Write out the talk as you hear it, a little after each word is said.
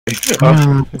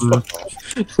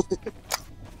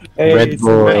Hey, Red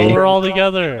boy. We're all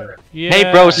together. Yeah. Hey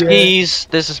broskies,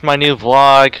 this is my new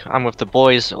vlog. I'm with the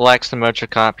boys Lex the Motor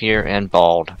Cop here and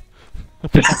Bald.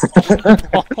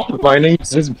 My name's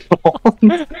just Bald.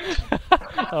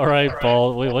 Alright,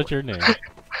 Bald. Wait, what's your name?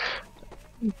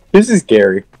 This is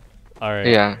Garry. Alright.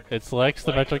 Yeah. It's Lex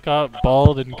the Metro Cop,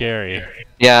 Bald, and Garry.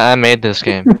 Yeah, I made this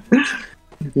game.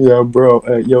 Yeah, bro.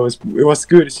 Yo, what's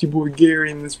good? It's your boy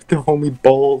Garry and this with the homie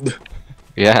Bald.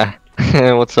 Yeah.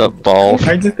 What's up, Bald?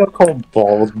 I just got called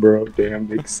Bald, bro. Damn,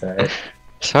 big sad.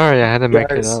 Sorry, I had to make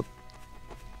it Guys. up.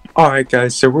 Alright,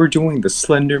 guys, so we're doing the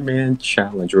Slenderman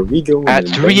challenge where we go At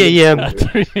in 3 a.m. At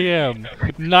 3 a.m.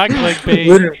 Not clickbait.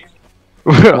 Literally.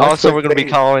 We're gonna be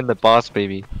calling the boss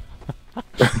baby.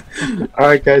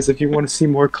 Alright, guys, if you want to see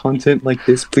more content like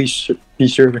this, please be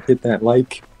sure to hit that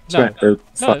like. No, or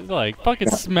No, like, fucking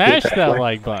smash that that like.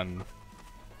 like button.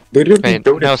 literally Hey,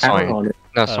 throw the no power swearing. on it.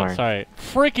 No swearing. Sorry.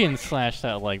 Freaking slash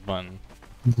that like button.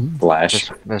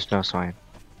 Flash. There's no swearing.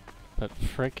 But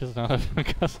frick is not a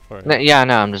cuss word. No, yeah,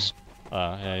 no, I'm just.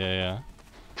 Yeah.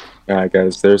 Alright,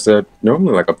 guys, there's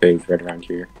normally like a page right around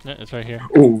here. Yeah, it's right here.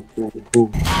 Ooh, ooh, ooh.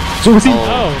 Susie!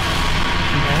 Oh!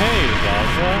 Hey,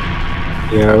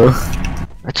 Zaza. Yo.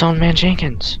 It's on Man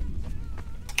Jenkins.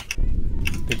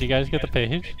 Did you guys get the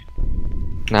page?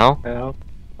 No? Well,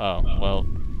 Oh, well.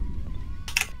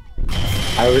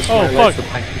 I was Oh, trying to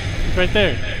fuck! It's right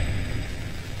there.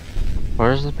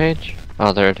 Where's the page?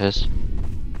 Oh, there it is.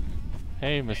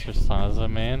 Hey, Mr. Zaza,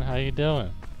 man. How you doing?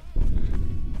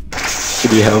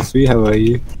 Pretty healthy. How are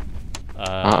you?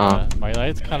 My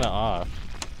light's kinda off.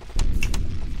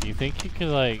 Do you think you could,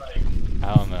 like,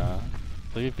 I don't know,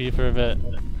 leave it be for a bit?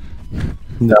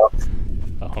 No.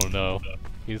 Oh no.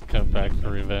 He's come back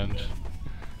for revenge.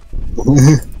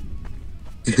 What's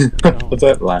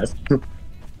that laugh?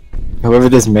 Whoever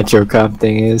this Metro Cop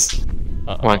thing is.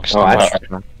 Like, Oh, I-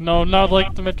 No, not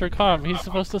like the Metro Cop. He's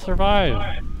supposed to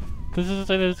survive. This is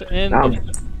his end.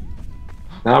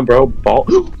 Nah, bro, Bald.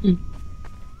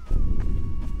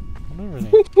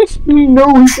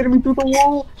 No, he's getting me through the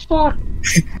wall. Fuck.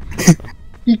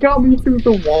 He got me through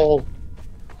the wall.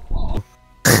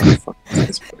 Fuck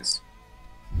this place.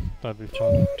 That'd be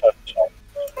fun.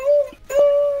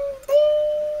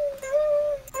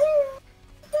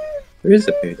 There is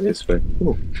a page this way.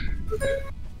 Ooh.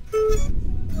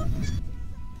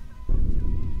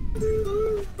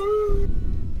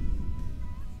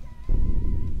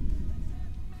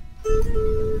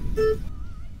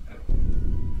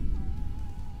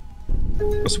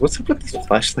 So what's up with these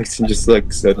flashlights and just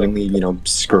like suddenly,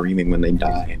 screaming when they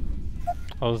die?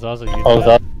 Oh, Zaza, you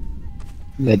died?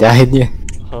 They died, yeah.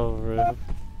 Oh, rip.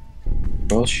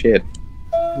 Oh shit.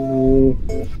 No.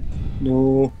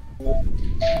 No.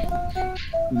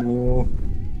 No.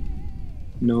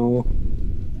 No.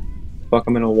 Fuck,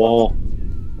 I'm in a wall.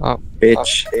 Oh.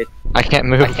 Bitch. I can't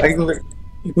move.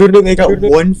 Literally, I got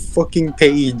one fucking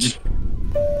page.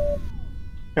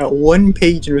 Got one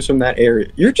page and it was from that area.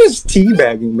 You're just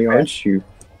teabagging me, aren't you?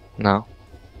 No.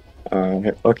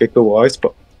 Okay, cool. Well,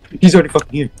 he's already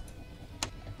fucking here.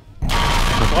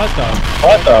 What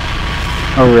the?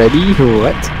 Already?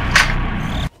 What?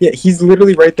 Yeah, he's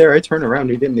literally right there. I turn around,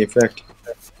 he didn't the effect.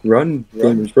 Run,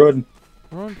 gamers, run.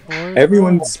 Run for it.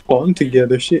 Everyone spawned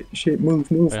together. Shit, move.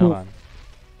 Wait, hold on.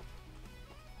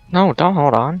 No, don't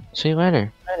hold on. See you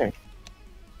later.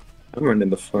 I'm running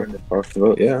the fucking park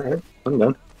vote. Yeah, alright. I'm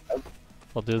done.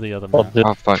 I'll do the other one.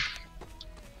 Oh, fuck.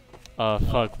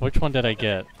 Fuck. Which one did I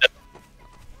get?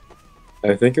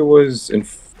 I think it was in.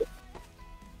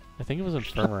 I think it was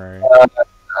infirmary.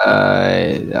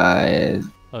 Infirmary.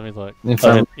 Let me look.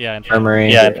 Infirmary. Yeah,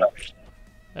 infirmary. Yeah.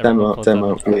 Everyone close Time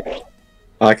up. out.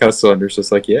 I like how Slender's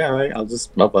just like, yeah, alright,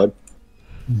 my bud.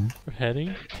 We're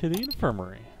heading to the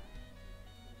infirmary.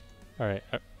 Alright.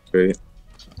 Sweet.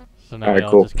 So now Alright, we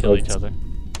all cool. just kill each other.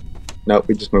 No,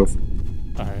 we just move.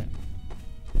 Alright.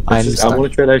 I I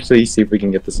want to try to actually see if we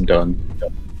can get this done.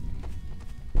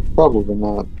 Probably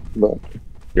not, but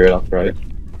you're up, right?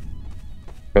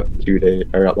 Got 2 days,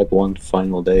 or got like one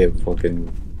final day of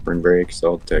fucking spring break,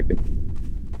 so I'll take it.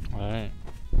 Alright.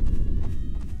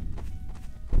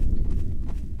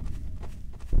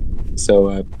 So,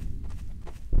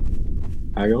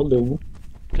 how y'all doing?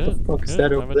 Good. What the fuck is good.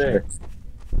 that How over about you? there?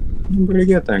 I'm pretty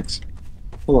good, thanks.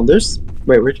 Hold on,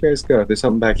 wait, where'd you guys go? There's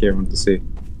something back here I want to see.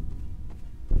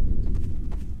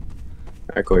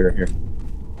 Alright, cool, you're right here.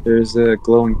 There's a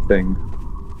glowing thing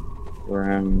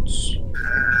around.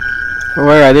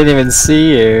 Where? I didn't even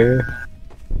see you.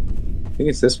 I think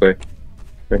it's this way.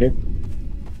 Right here.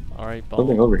 Alright,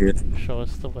 Something Ball. over here. Show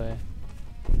us the way.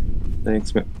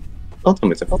 Thanks, man. Don't tell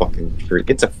me it's a fucking tree.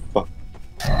 It's a fuck.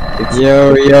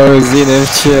 Yo,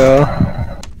 Zenith, chill.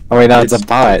 Oh wait, no, it's a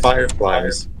bot.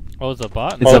 Fireflies. Oh, it's a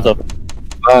bot? It's a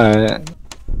bot.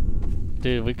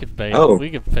 Dude, we could Oh. we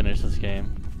could finish this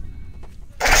game.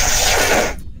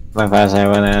 My flashlight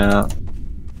went out.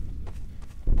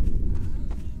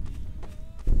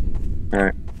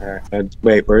 Alright.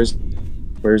 Wait, where's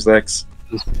Lex?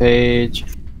 This page.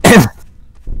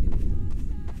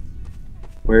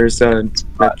 Where's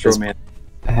Metro Man?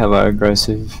 Hella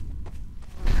aggressive.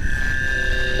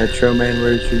 Metro Man,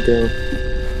 where'd you go?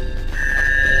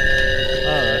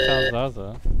 Oh, I found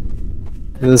Zaza.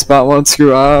 The spot won't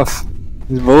screw off.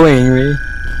 He's bullying me.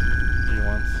 He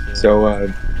wants to... So,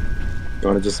 you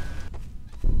wanna just...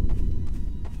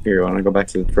 Here, you wanna go back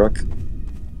to the truck?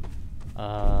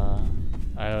 I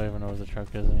don't even know where the truck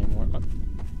is anymore.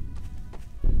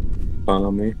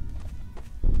 Follow me.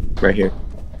 Right here.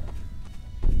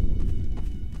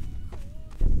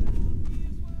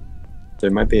 There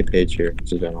might be a page here,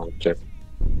 so I want to check.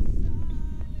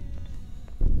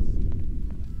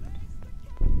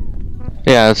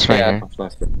 Yeah, that's right here.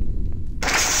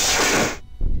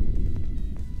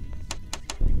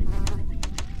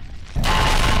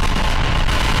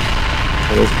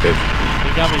 Oh, there's a page. He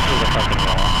got me through the fucking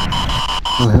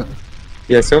wall.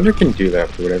 Yeah, Slender can do that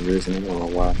for whatever reason. I don't know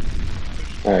why.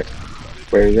 Alright.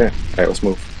 Where are you at? Alright, let's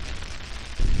move.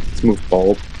 Let's move,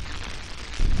 bulb.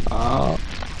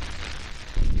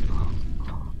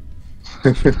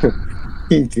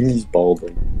 He's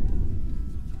balding.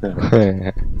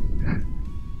 Oh,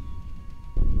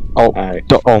 Alright.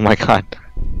 oh my god.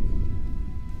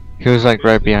 He was like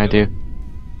right behind you.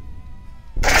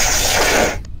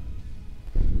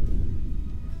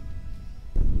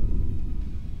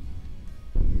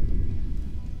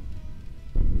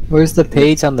 Where's the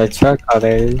page on the truck? Oh,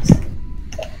 there it is.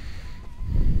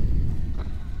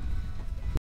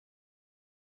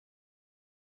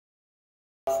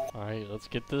 Alright, let's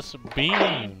get this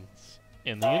beans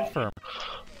in the infirmary.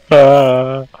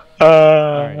 Alright.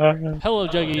 Hello,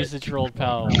 Juggies, it's your old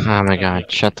pal. Oh my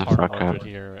god, shut the fuck up. Mordred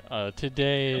here.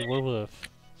 Today we're with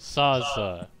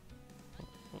Zaza,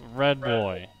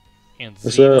 redboi, and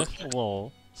What's Zenith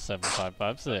lol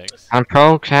 7556. I'm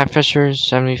pro catfisher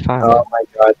 75. Oh my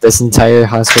god, this entire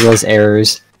hospital is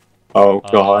errors. Oh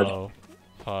god. Oh,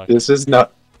 fuck. This is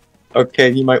not... Okay,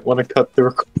 you might want to cut the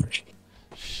recording.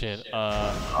 Shit, It's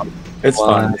fine, it's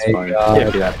My fine. It God.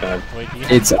 can't be that bad. wait, do you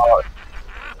It's all.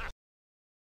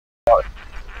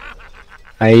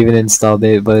 I even installed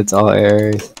it, but it's all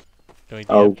errors. do you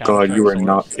Oh have god, Counter-Strike you are swords?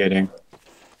 not kidding.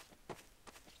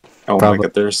 Oh my Probably.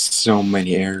 god, there's so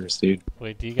many errors, dude.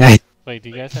 Wait, do you guys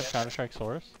have Counter-Strike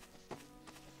source?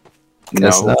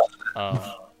 Guess No, not.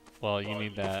 Oh, well, you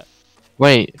need that.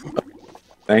 Wait,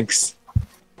 thanks.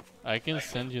 I can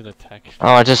send you the text.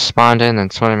 oh, I just spawned in and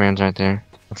Slenderman's right there.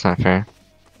 That's not fair.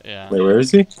 Yeah. Wait, where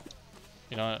is he?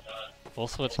 You know what? We'll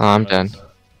switch. Oh, I'm cameras. dead.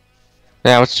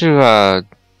 Yeah, let's do,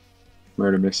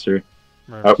 Murder mystery.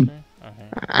 Murder Oh. mystery? Okay.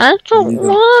 I don't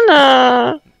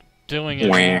wanna. Doing it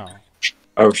Wah. now.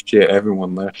 Oh shit,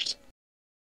 everyone left.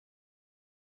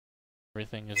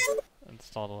 Everything is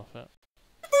installed with it.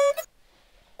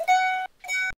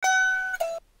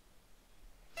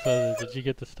 So, did you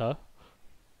get the stuff?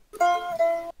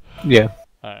 Yeah.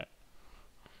 Alright.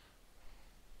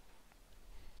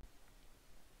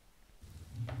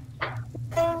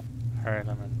 Alright,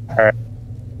 I'm in.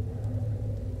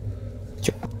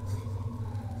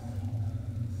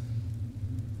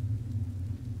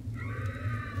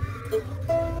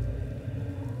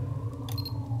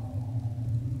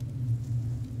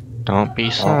 Don't be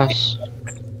sus.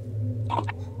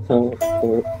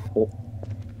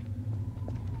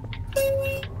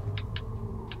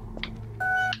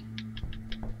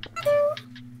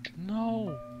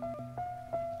 No!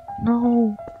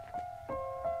 No.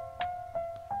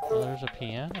 Oh, there's a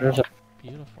piano.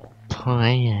 Beautiful.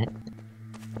 Play it.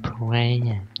 Play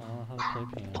it. I don't know how to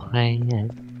play piano.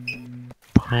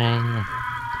 Play it. Play it.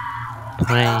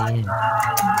 Play it.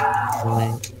 Play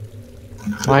it.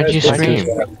 Why'd you scream?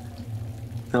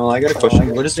 No, I got a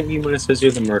question. What does it mean when it says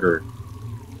you're the murderer?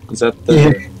 Is that the...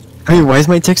 Yeah. I mean, why is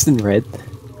my text in red?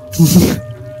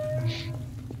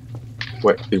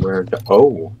 What, beware of...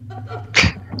 Oh!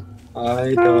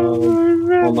 Hi, dog.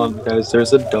 Hold on, guys.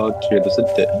 There's a dog here. There's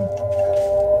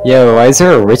a Yo, why is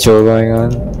there a ritual going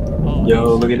on? Oh,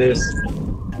 Yo, look at this.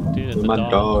 Dude, it's Look a at my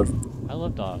dog. I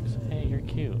love dogs. Hey, you're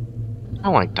cute. I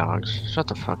don't like dogs. Shut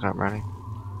the fuck up, Ronnie.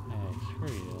 Hey, screw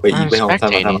you. Wait, I'm wait, hold on,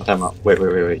 time spectating. out.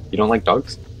 Wait. You don't like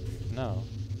dogs? No.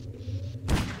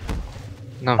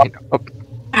 No, he, oh,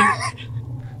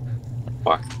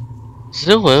 Fuck.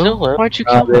 Zulu? Why'd you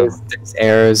kill him? There's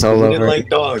errors all He didn't over. like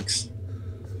dogs.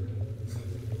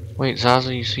 Wait,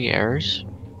 Zaza, you see errors?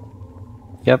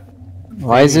 Yep.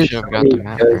 Why is You it? should have got the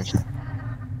map first.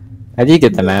 How do you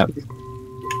get the map?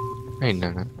 Wait,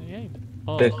 no. Yeah.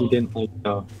 Oh. That he didn't like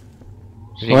dogs.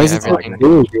 Did you Why is get it so everything?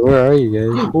 big? Where are you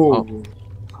guys? Ooh.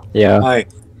 Yeah. Hi.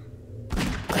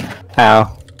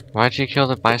 How? Why'd you kill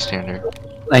the bystander?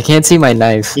 I can't see my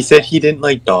knife. He said he didn't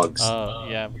like dogs. Oh,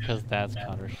 yeah, because that's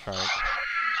Counter-Strike.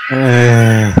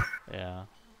 Uh, Yeah.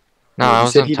 No, He I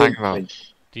said wasn't he talking didn't about. like-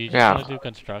 Do you just Yeah. want to do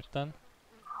Construct then?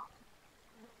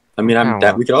 I mean, Oh,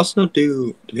 well. we could also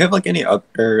do. Do we have like any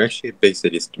other? Actually, big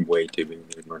city's way too big.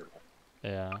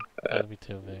 Yeah, that'd be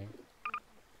too big.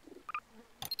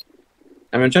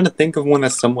 I mean, I'm trying to think of one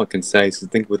that's somewhat concise. I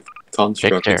think with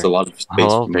construct, Victor. it's a lot of space.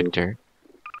 Hello, to move. Victor.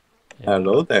 Yeah.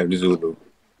 Hello there, Zulu.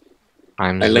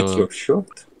 I'm I Zulu. like your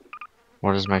shirt.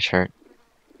 What is my shirt?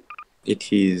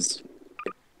 It is.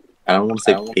 I don't want to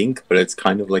say pink, but it's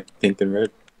kind of like pink and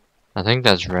red. I think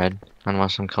that's red,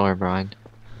 unless I'm colorblind.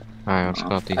 Alright, let's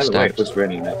go up these Either way, it steps. was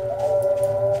red in it.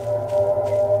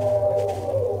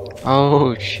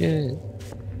 Oh, shit.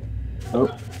 Oh.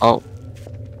 Oh.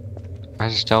 I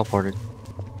just teleported.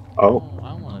 Oh,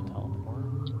 I want to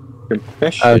teleport.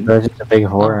 confession. there's just a big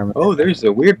horror. Oh, there's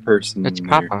a weird person It's in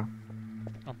there. Papa.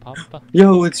 Oh, Papa.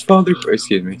 Yo, it's Father.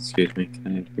 Excuse me.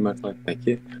 Can I do my flag? Thank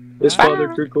you. It's Ah. Father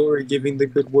Gregory giving the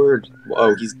good word.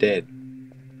 Oh, he's dead.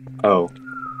 Oh.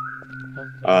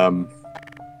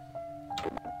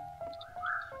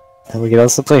 We could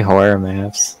also play horror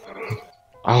maps.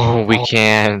 Oh, we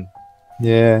can.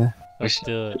 Yeah. Let's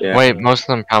do it. Yeah. Wait, most of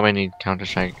them probably need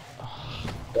Counter-Strike.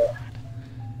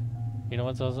 You know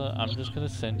what, Zaza? I'm just gonna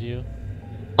send you.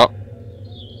 Oh.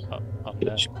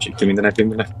 Okay. Give me the knife. Give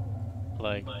me the knife.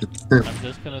 Like, I'm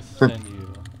just gonna send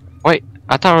you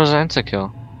I thought it was an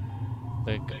insta-kill.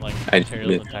 the I materials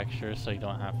admit. and textures, so you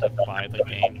don't have to buy the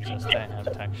game just to have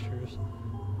textures.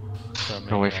 So it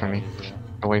makes Away it a from lot me. easier.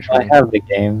 Away I from me. have the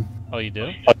game. Oh, you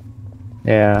do?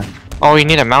 Yeah. Oh, you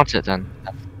need to mount it then.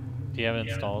 Do you have it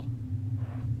installed?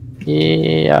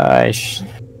 Yeah,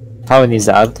 probably needs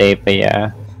to update, but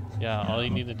yeah. Yeah, all you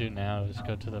need to do now is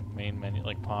go to the main menu,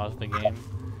 like pause the game,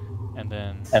 and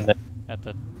then at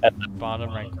the bottom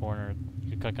right corner,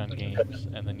 you click on games,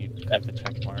 and then you click the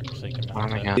check mark so you can Oh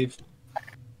mount my it. god.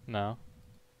 No?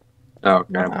 Oh,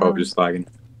 okay, I'm probably just lagging.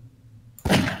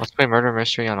 Let's play Murder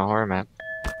Mystery on a horror map.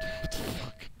 What the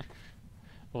fuck?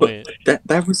 Wait,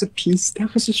 That was a piece.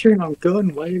 That was a shirt on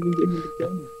gun. Why did we give me the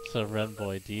gun? so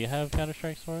redboi, do you have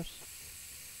Counter-Strike Source?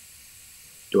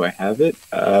 Do I have it?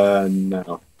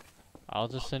 No. I'll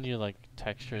just send you like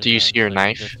textures. Do you then, see your so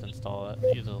knife? You can just install it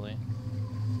easily.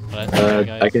 But I think you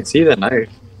guys... I can see the knife.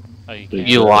 Oh, you can.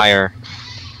 You liar.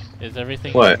 Is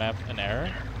everything What? in the map an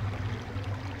error?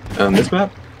 This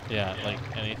map? Yeah, like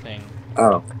anything.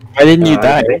 Oh, Why didn't you I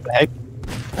die? think- What the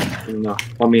heck? no.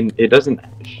 I mean, it doesn't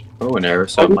show an error,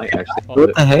 so I might actually put What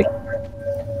it. the heck?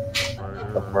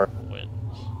 Murder wins.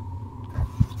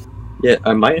 Yeah,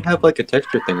 I might have like a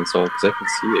texture thing installed because I can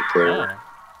see it clearly.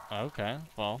 Oh, okay.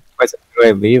 Well, What's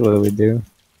do leave? What do we do?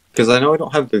 Because I know I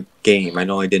don't have the game. I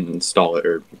know I didn't install it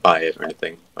or buy it or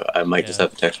anything. I might just Yeah.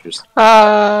 have the textures.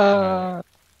 Ah.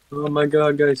 Oh my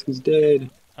god, guys, he's dead.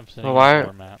 I'm sending Well, you why-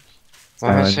 4 maps.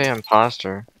 Why did I say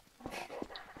imposter?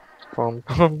 Boom,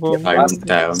 boom, boom. I went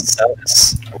down.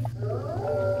 Sucks.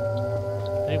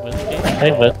 Hey, Whiskey.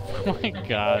 Hey, Whiskey. Oh my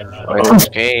god.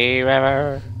 Okay,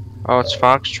 whatever. Oh, it's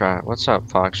Foxtrot. What's up,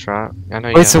 Foxtrot? I know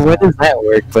you Wait, so have- when does that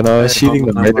work? When I was shooting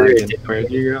the murderer? Where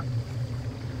do you go?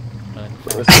 I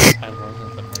wasn't the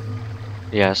murderer.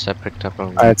 Yes, I picked up a.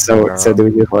 Alright, so do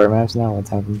we do horror maps now? What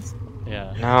happens?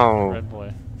 Yeah. No.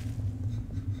 redboi.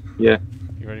 Yeah.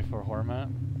 You ready for a horror map?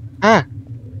 Ah.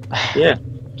 Yeah.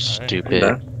 Stupid.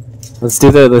 I'm Let's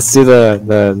do the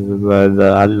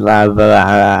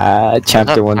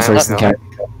chapter one I first love and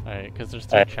Alright, because there's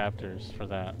 3 chapters for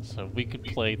that, so we could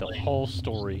play the whole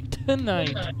story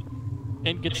tonight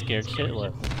and get scared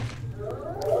shitless.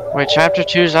 Wait, chapter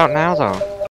 2's out now though.